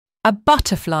A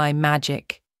butterfly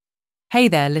magic. Hey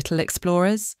there, little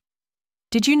explorers.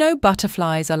 Did you know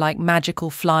butterflies are like magical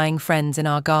flying friends in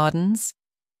our gardens?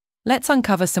 Let's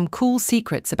uncover some cool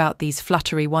secrets about these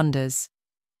fluttery wonders.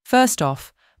 First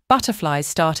off, butterflies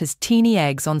start as teeny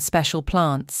eggs on special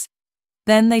plants.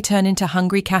 Then they turn into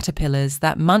hungry caterpillars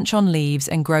that munch on leaves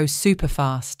and grow super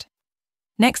fast.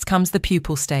 Next comes the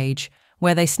pupal stage,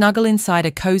 where they snuggle inside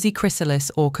a cozy chrysalis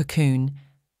or cocoon.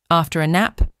 After a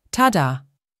nap, ta-da!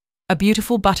 A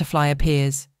beautiful butterfly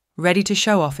appears, ready to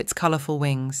show off its colourful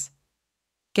wings.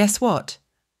 Guess what?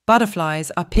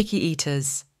 Butterflies are picky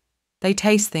eaters. They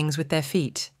taste things with their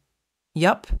feet.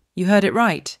 Yup, you heard it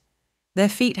right. Their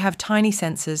feet have tiny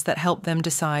sensors that help them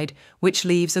decide which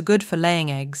leaves are good for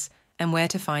laying eggs and where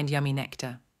to find yummy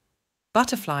nectar.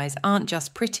 Butterflies aren't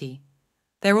just pretty.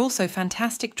 They're also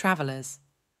fantastic travellers.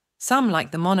 Some,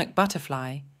 like the monarch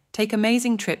butterfly, take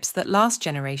amazing trips that last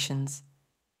generations.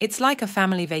 It's like a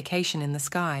family vacation in the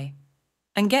sky.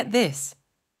 And get this,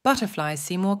 butterflies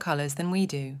see more colours than we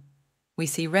do. We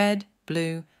see red,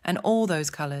 blue, and all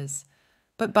those colours.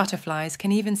 But butterflies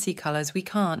can even see colours we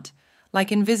can't,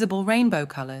 like invisible rainbow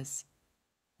colours.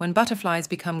 When butterflies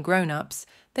become grown-ups,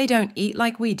 they don't eat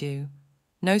like we do.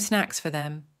 No snacks for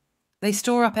them. They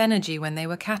store up energy when they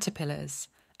were caterpillars,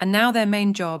 and now their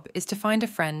main job is to find a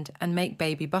friend and make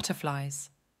baby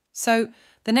butterflies. So,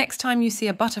 the next time you see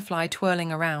a butterfly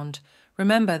twirling around,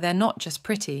 remember they're not just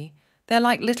pretty, they're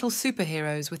like little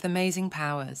superheroes with amazing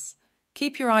powers.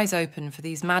 Keep your eyes open for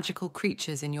these magical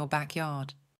creatures in your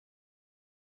backyard.